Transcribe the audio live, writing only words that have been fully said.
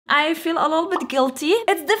I feel a little bit guilty.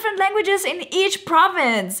 It's different languages in each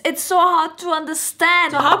province. It's so hard to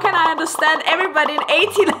understand. So how can I understand everybody in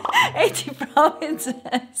 80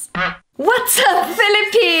 provinces? What's up,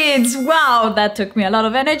 Philippines? Wow, that took me a lot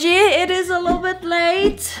of energy. It is a little bit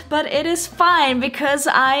late, but it is fine because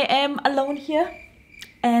I am alone here.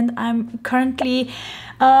 And I'm currently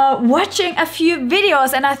watching a few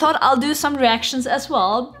videos, and I thought I'll do some reactions as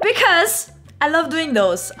well because I love doing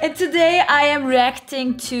those. And today I am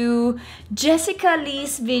reacting to Jessica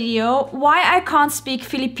Lee's video, Why I Can't Speak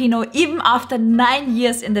Filipino Even After 9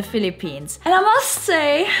 years in the Philippines. And I must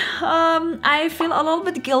say, I feel a little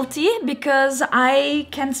bit guilty because I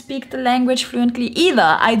can't speak the language fluently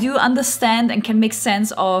either. I do understand and can make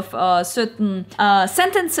sense of certain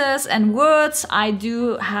sentences and words. I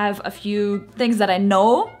do have a few things that I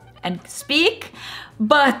know and speak.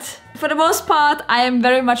 But for the most part, I am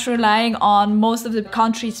very much relying on most of the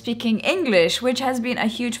countries speaking English, which has been a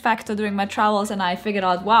huge factor during my travels. And I figured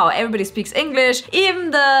out, wow, everybody speaks English. Even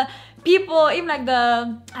the people, even like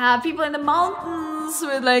the people in the mountains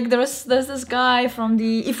with like, there's this guy from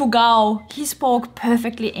the Ifugao. He spoke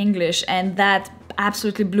perfectly English, and that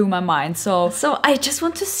absolutely blew my mind. So I just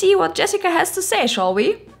want to see what Jessica has to say, shall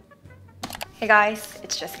we? Hey guys,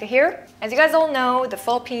 it's Jessica here. As you guys all know, the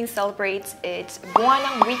Philippines celebrates its Buwan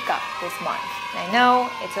ng Wika this month. And I know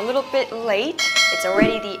it's a little bit late. It's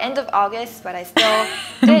already the end of August, but I still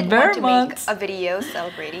did want to make a video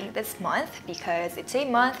celebrating this month because it's a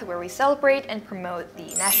month where we celebrate and promote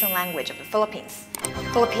the national language of the Philippines,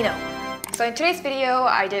 Filipino. So in today's video,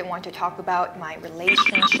 I did want to talk about my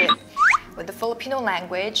relationship with the Filipino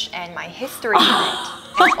language and my history in it.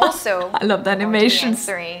 And also, I love the animations.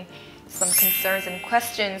 Answering some concerns and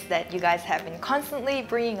questions that you guys have been constantly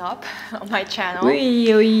bringing up on my channel,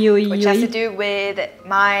 which has to do with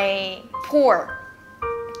my poor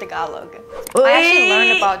Tagalog. I actually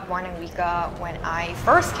learned about Buwan ng Wika when I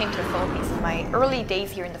first came to the Philippines, in my early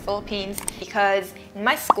days here in the Philippines, because in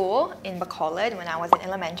my school in Bacolod, when I was in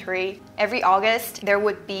elementary, every August there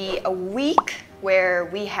would be a week where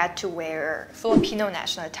we had to wear Filipino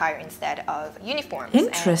national attire instead of uniforms.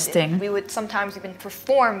 Interesting. And we would sometimes even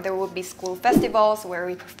perform. There would be school festivals where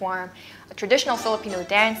we perform traditional Filipino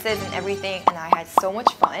dances and everything, and I had so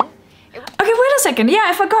much fun. Okay, wait a second. Yeah,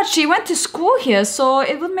 I forgot. She went to school here, so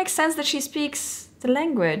it would make sense that she speaks the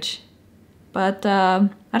language. But I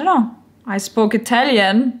don't know. I spoke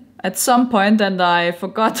Italian at some point and I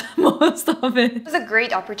forgot most of it. It was a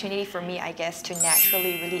great opportunity for me, I guess, to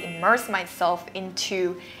naturally really immerse myself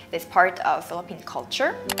into this part of Philippine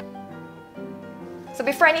culture. So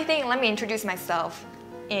before anything, let me introduce myself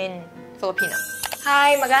in Filipino.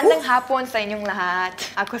 Hi! Magandang hapon sa inyong lahat.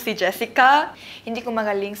 Ako si Jessica. Hindi ko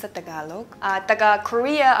magaling sa Tagalog.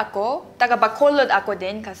 Taga-Korea ako. Taga-Bacolod ako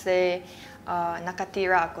din kasi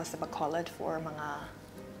nakatira ako sa Bacolod for mga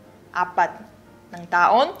 4 ng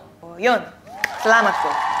taon. Yun. Salamat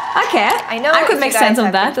po. Okay, I know I could make sense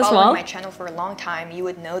of that as well. My channel for a long time, you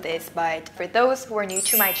would know this, but for those who are new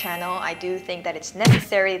to my channel, I do think that it's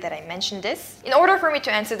necessary that I mention this. In order for me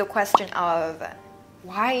to answer the question of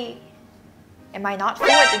why am I not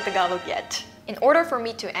fluent in Tagalog yet? In order for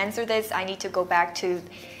me to answer this, I need to go back to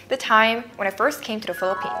the time when I first came to the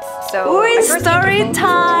Philippines. So I first came to the Philippines in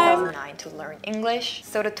 2009 to learn English.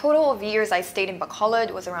 So the total of years I stayed in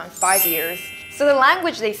Bacolod was around 5 years. So the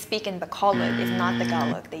language they speak in Bacolod is not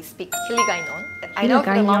Tagalog. They speak Hiligaynon. I know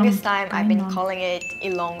for the longest time I've been calling it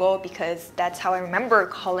Ilonggo because that's how I remember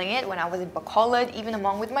calling it when I was in Bacolod, even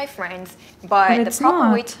among with my friends. But the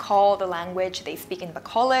proper way to call the language they speak in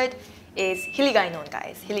Bacolod is Hiligaynon,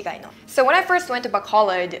 guys. Hiligaynon. So when I first went to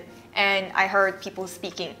Bacolod and I heard people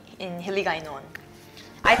speaking in Hiligaynon,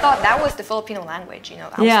 I thought that was the Filipino language. You know,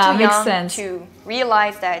 I was too young to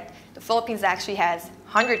realize that the Philippines actually has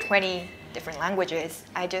 120 different languages.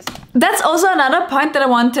 That's also another point that I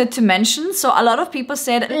wanted to mention. So a lot of people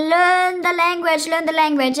said, learn the language.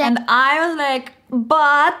 And I was like,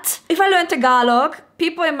 but if I learn Tagalog,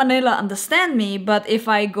 people in Manila understand me. But if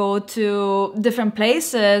I go to different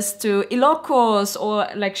places, to Ilocos, or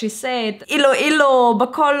like she said, Iloilo,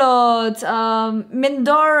 Bacolod,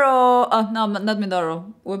 Mindoro, no, not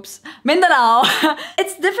Mindoro, whoops, Mindanao,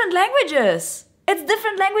 it's different languages. It's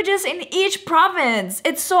different languages in each province.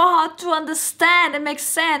 It's so hard to understand and make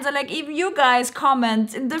sense. And like even you guys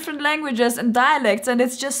comment in different languages and dialects, and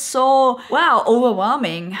it's just so, wow,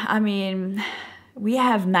 overwhelming. I mean, we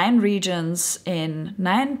have 9 regions in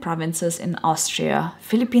 9 provinces in Austria.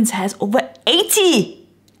 Philippines has over 80!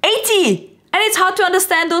 80! And then it's hard to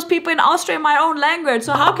understand those people in Austria in my own language.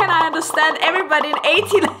 So how can I understand everybody in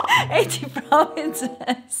 80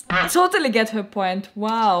 provinces? I totally get her point.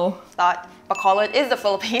 Wow. Thought Bacolod is the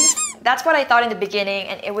Philippines. That's what I thought in the beginning,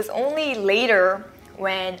 and it was only later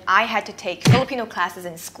when I had to take Filipino classes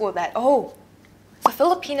in school that, oh, so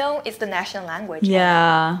Filipino is the national language.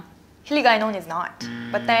 Yeah. Hiligaynon is not.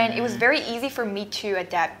 But then it was very easy for me to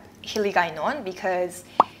adapt Hiligaynon because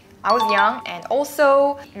I was young, and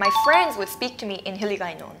also my friends would speak to me in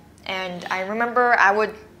Hiligaynon. And I remember I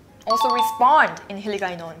would also respond in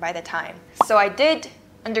Hiligaynon by the time. So I did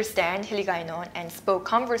understand Hiligaynon and spoke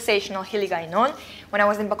conversational Hiligaynon when I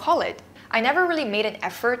was in Bacolod. I never really made an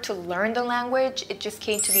effort to learn the language. It just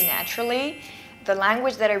came to me naturally. The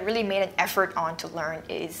language that I really made an effort on to learn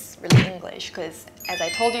is really English because, as I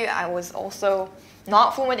told you, I was also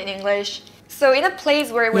not fluent in English. So in a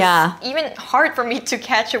place where it was even hard for me to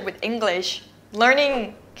catch up with English,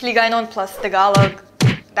 learning Hiligaynon plus Tagalog,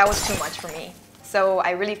 that was too much for me. So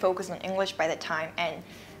I really focused on English by the time, and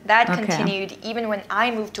that continued even when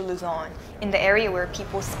I moved to Luzon, in the area where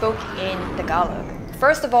people spoke in Tagalog.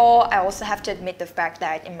 First of all, I also have to admit the fact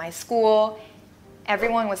that in my school,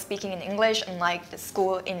 everyone was speaking in English, unlike the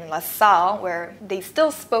school in La Salle, where they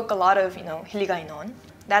still spoke a lot of, Hiligaynon.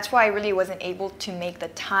 That's why I really wasn't able to make the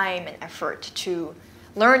time and effort to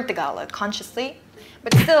learn Tagalog consciously.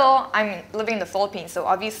 But still, I'm living in the Philippines, so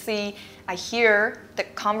obviously I hear the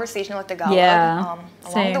conversational Tagalog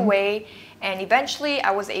along the way, and eventually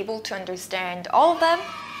I was able to understand all of them.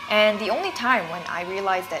 And the only time when I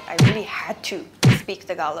realized that I really had to speak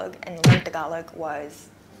Tagalog and learn Tagalog was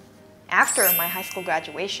after my high school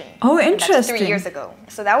graduation. Oh, interesting. That's 3 years ago.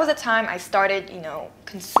 So that was the time I started,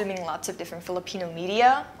 consuming lots of different Filipino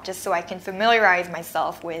media, just so I can familiarize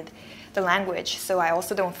myself with the language, so I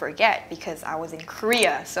also don't forget, because I was in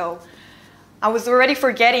Korea. So I was already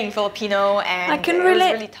forgetting Filipino, and I can relate.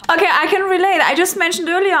 It was really tough. Okay, I can relate. I just mentioned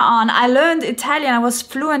earlier on, I learned Italian. I was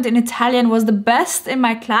fluent in Italian, was the best in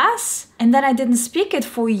my class. And then I didn't speak it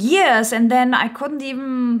for years. And then I couldn't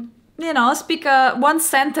even, speak one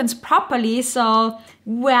sentence properly. So,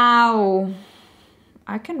 wow.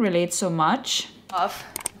 I can relate so much. Tough.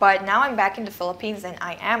 But now I'm back in the Philippines, and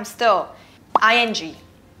I am still ing.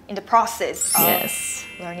 In the process of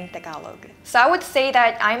learning Tagalog. So I would say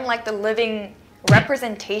that I'm like the living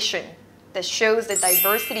representation that shows the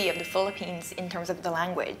diversity of the Philippines in terms of the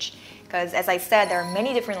language. Because as I said, there are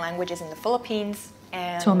many different languages in the Philippines.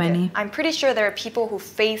 And so many. I'm pretty sure there are people who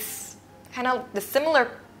face kind of the similar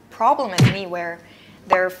problem as me, where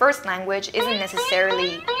their first language isn't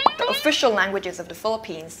necessarily the official languages of the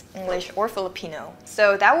Philippines, English or Filipino.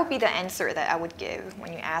 So that would be the answer that I would give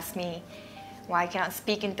when you ask me why I cannot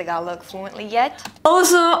speak in Tagalog fluently yet.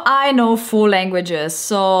 Also, I know 4 languages.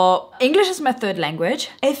 So English is my 3rd language.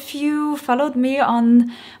 If you followed me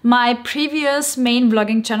on my previous main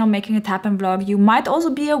vlogging channel, Making a Tap and Vlog, you might also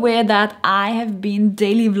be aware that I have been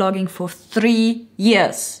daily vlogging for 3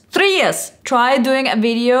 years. 3 years! Try doing a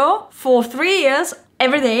video for 3 years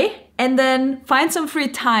every day, and then find some free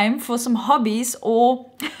time for some hobbies or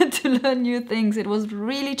to learn new things. It was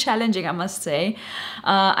really challenging, I must say.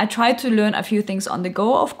 I tried to learn a few things on the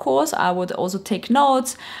go, of course. I would also take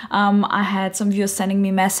notes. I had some viewers sending me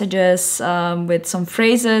messages with some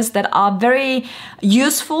phrases that are very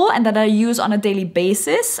useful and that I use on a daily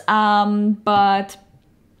basis. But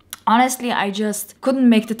honestly, I just couldn't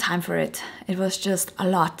make the time for it. It was just a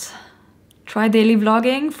lot. Try daily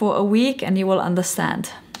vlogging for a week and you will understand.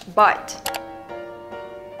 But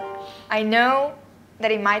I know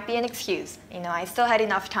that it might be an excuse. I still had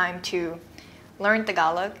enough time to learn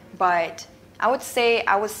Tagalog, but I would say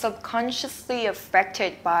I was subconsciously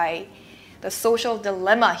affected by the social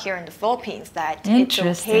dilemma here in the Philippines, that it's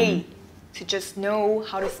okay to just know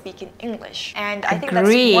how to speak in English. And I think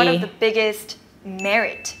that's one of the biggest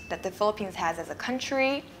merit that the Philippines has as a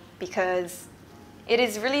country, because it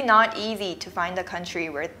is really not easy to find a country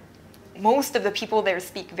where most of the people there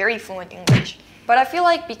speak very fluent English. But I feel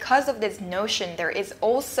like because of this notion, there is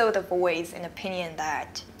also the voice and opinion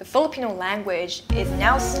that the Filipino language is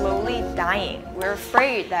now slowly dying. We're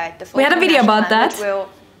afraid that the Filipino language will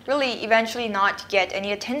really eventually not get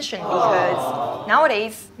any attention, because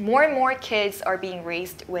nowadays more and more kids are being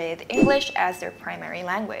raised with English as their primary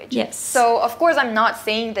language. Yes. So of course I'm not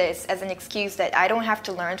saying this as an excuse that I don't have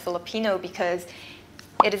to learn Filipino, because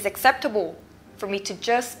it is acceptable for me to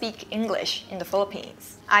just speak English in the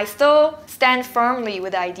Philippines. I still stand firmly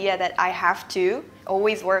with the idea that I have to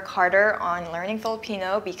always work harder on learning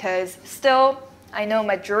Filipino, because still I know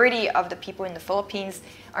majority of the people in the Philippines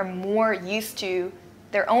are more used to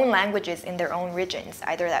their own languages in their own regions,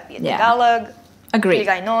 either that be Tagalog Agree.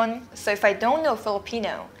 Gaynon. So if I don't know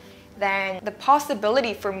Filipino, then the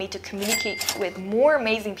possibility for me to communicate with more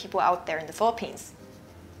amazing people out there in the Philippines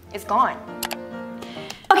is gone.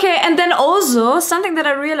 Okay, and then also something that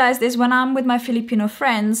I realized is when I'm with my Filipino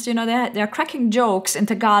friends, you know, they're cracking jokes in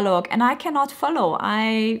Tagalog and I cannot follow.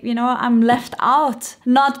 I'm left out.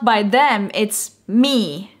 Not by them, it's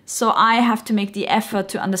me. So I have to make the effort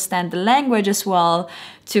to understand the language as well,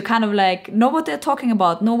 to kind of like know what they're talking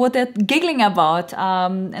about, know what they're giggling about.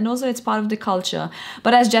 And also it's part of the culture.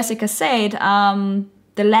 But as Jessica said,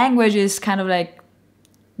 the language is kind of like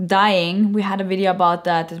dying. We had a video about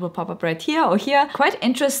that. It will pop up right here or here. Quite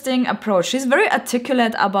interesting approach. She's very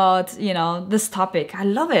articulate about, you know, this topic. I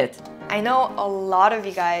love it. I know a lot of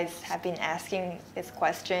you guys have been asking this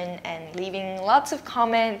question and leaving lots of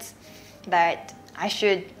comments that I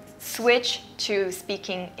should switch to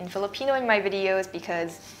speaking in Filipino in my videos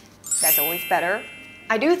because that's always better.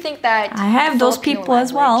 I do think that I have those Filipino people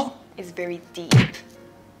as well. language is very deep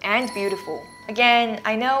and beautiful. Again,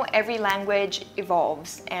 I know every language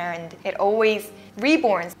evolves and it always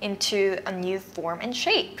reborns into a new form and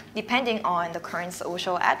shape depending on the current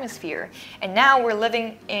social atmosphere. And now we're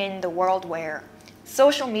living in the world where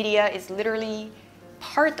social media is literally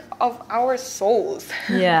part of our souls.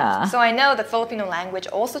 Yeah. So I know the Filipino language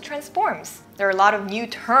also transforms. There are a lot of new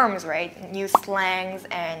terms, right? New slangs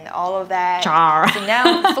and all of that. Char. So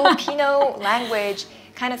now the Filipino language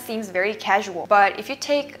kind of seems very casual. But if you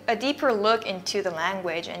take a deeper look into the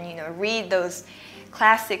language and, you know, read those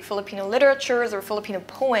classic Filipino literatures or Filipino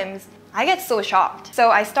poems, I get so shocked. So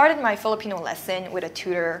I started my Filipino lesson with a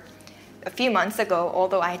tutor a few months ago,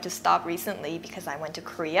 although I had to stop recently because I went to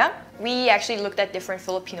Korea. We actually looked at different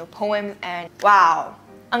Filipino poems and wow,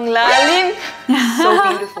 ang lalim, so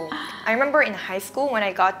beautiful. I remember in high school when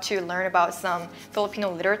I got to learn about some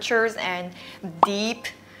Filipino literatures and deep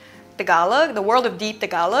Tagalog, the world of deep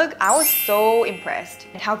Tagalog, I was so impressed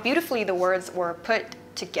and how beautifully the words were put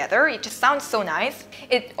together. It just sounds so nice.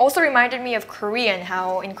 It also reminded me of Korean,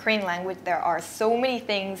 how in Korean language there are so many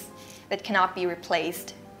things that cannot be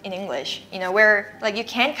replaced in English, you know, where like you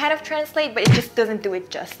can kind of translate, but it just doesn't do it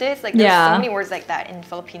justice. Like there's so many words like that in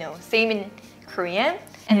Filipino, same in Korean.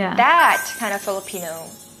 And that kind of Filipino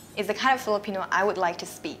is the kind of Filipino I would like to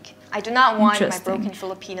speak. I do not want my broken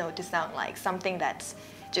Filipino to sound like something that's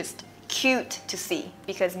just cute to see,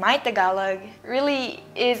 because my Tagalog really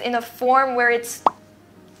is in a form where it's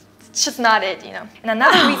just not it, you know. And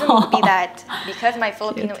another reason would be that because my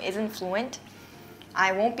Filipino isn't fluent,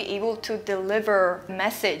 I won't be able to deliver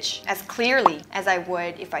message as clearly as I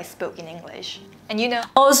would if I spoke in English. And you know,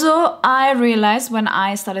 also, I realized when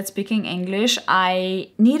I started speaking English, I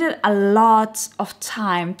needed a lot of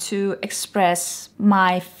time to express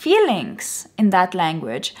my feelings in that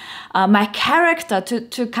language, my character,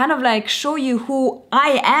 to kind of like show you who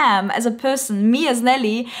I am as a person, me as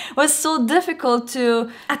Nelly, was so difficult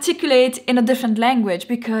to articulate in a different language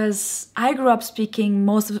because I grew up speaking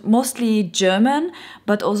mostly German,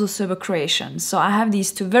 but also Serbo-Croatian. So I have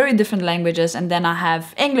these two very different languages, and then I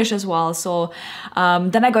have English as well. So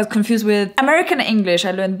then I got confused with American English.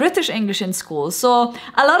 I learned British English in school. So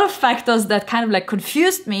a lot of factors that kind of like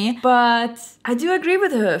confused me, but I do agree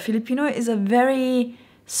with her. Filipino is a very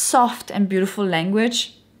soft and beautiful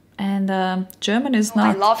language, and German is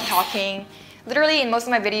not. I love talking. Literally in most of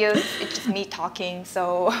my videos, it's just me talking.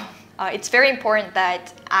 So it's very important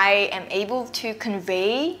that I am able to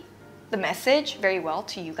convey the message very well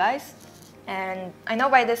to you guys. And I know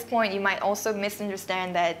by this point you might also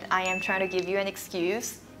misunderstand that I am trying to give you an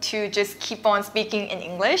excuse to just keep on speaking in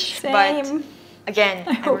English. Same. But again,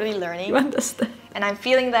 I'm really learning. You understand. And I'm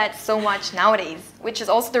feeling that so much nowadays, which is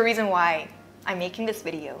also the reason why I'm making this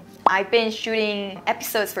video. I've been shooting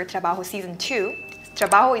episodes for Trabajo Season 2.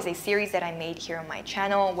 Trabajo is a series that I made here on my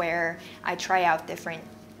channel where I try out different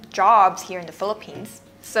jobs here in the Philippines.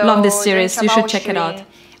 So love this series, you should check it out.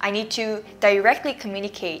 I need to directly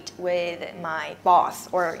communicate with my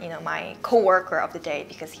boss or, you know, my co-worker of the day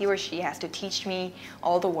because he or she has to teach me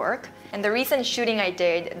all the work. And the recent shooting I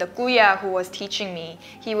did, the kuya who was teaching me,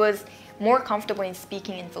 he was more comfortable in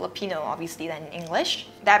speaking in Filipino, obviously, than in English.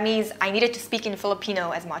 That means I needed to speak in Filipino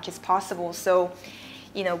as much as possible so,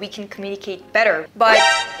 you know, we can communicate better. But,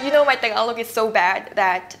 you know, my Tagalog is so bad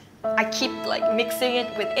that I keep like mixing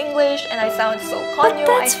it with English and I sound so konyo.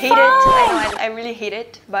 I hate it. I know, I really hate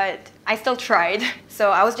it, but I still tried.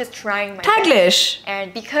 So I was just trying my Taglish. best.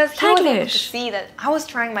 And because he was able to see that I was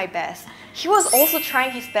trying my best, he was also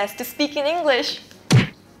trying his best to speak in English.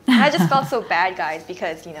 And I just felt so bad, guys,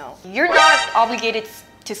 because, you know, you're not obligated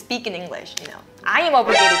to speak in English, you know. I am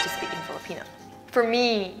obligated to speak in Filipino. for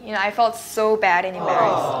me, I felt so bad and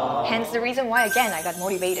embarrassed. Hence the reason why, again, I got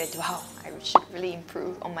motivated. Wow, I should really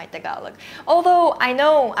improve on my Tagalog. Although I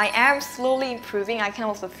know I am slowly improving, I can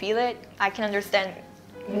also feel it. I can understand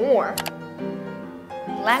more.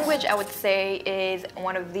 Language, I would say, is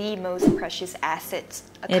one of the most precious assets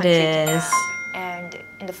a country can have. And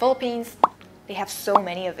in the Philippines, they have so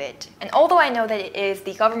many of it. And although I know that it is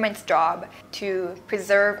the government's job to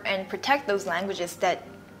preserve and protect those languages that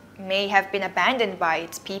may have been abandoned by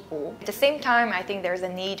its people, at the same time, I think there's a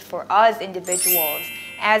need for us individuals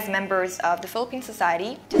as members of the Philippine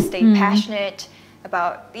society to stay passionate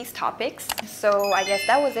about these topics. So I guess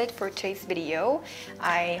that was it for today's video.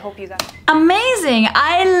 I hope you guys... Amazing!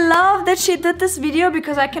 I love that she did this video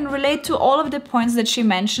because I can relate to all of the points that she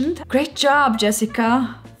mentioned. Great job,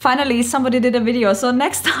 Jessica! Finally, somebody did a video. So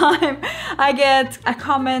next time I get a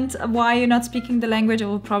comment why you're not speaking the language, I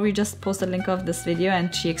will probably just post a link of this video,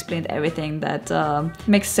 and she explained everything that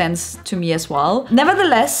makes sense to me as well.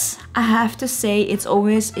 Nevertheless, I have to say it's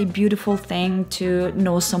always a beautiful thing to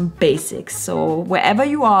know some basics. So wherever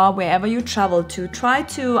you are, wherever you travel to, try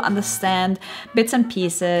to understand bits and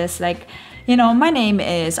pieces. Like, my name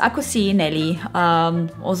is Ako si Nelly.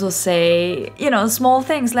 Also say, small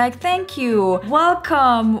things like thank you,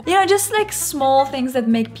 welcome. Just like small things that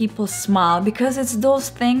make people smile, because it's those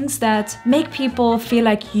things that make people feel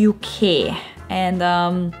like you care. And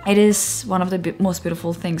it is one of the most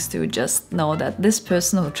beautiful things to just know that this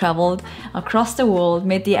person who traveled across the world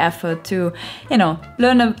made the effort to,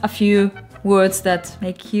 learn a few words that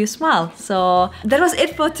make you smile. So that was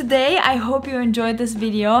it for today. I hope you enjoyed this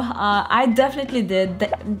video. I definitely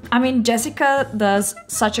did. I mean, Jessica does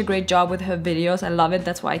such a great job with her videos. I love it.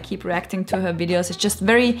 That's why I keep reacting to her videos. It's just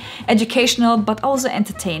very educational but also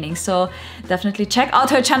entertaining. So definitely check out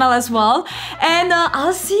her channel as well. And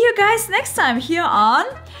I'll see you guys next time here on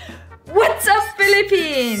What's Up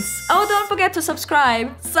Philippines. Oh, don't forget to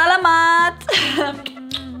subscribe. Salamat!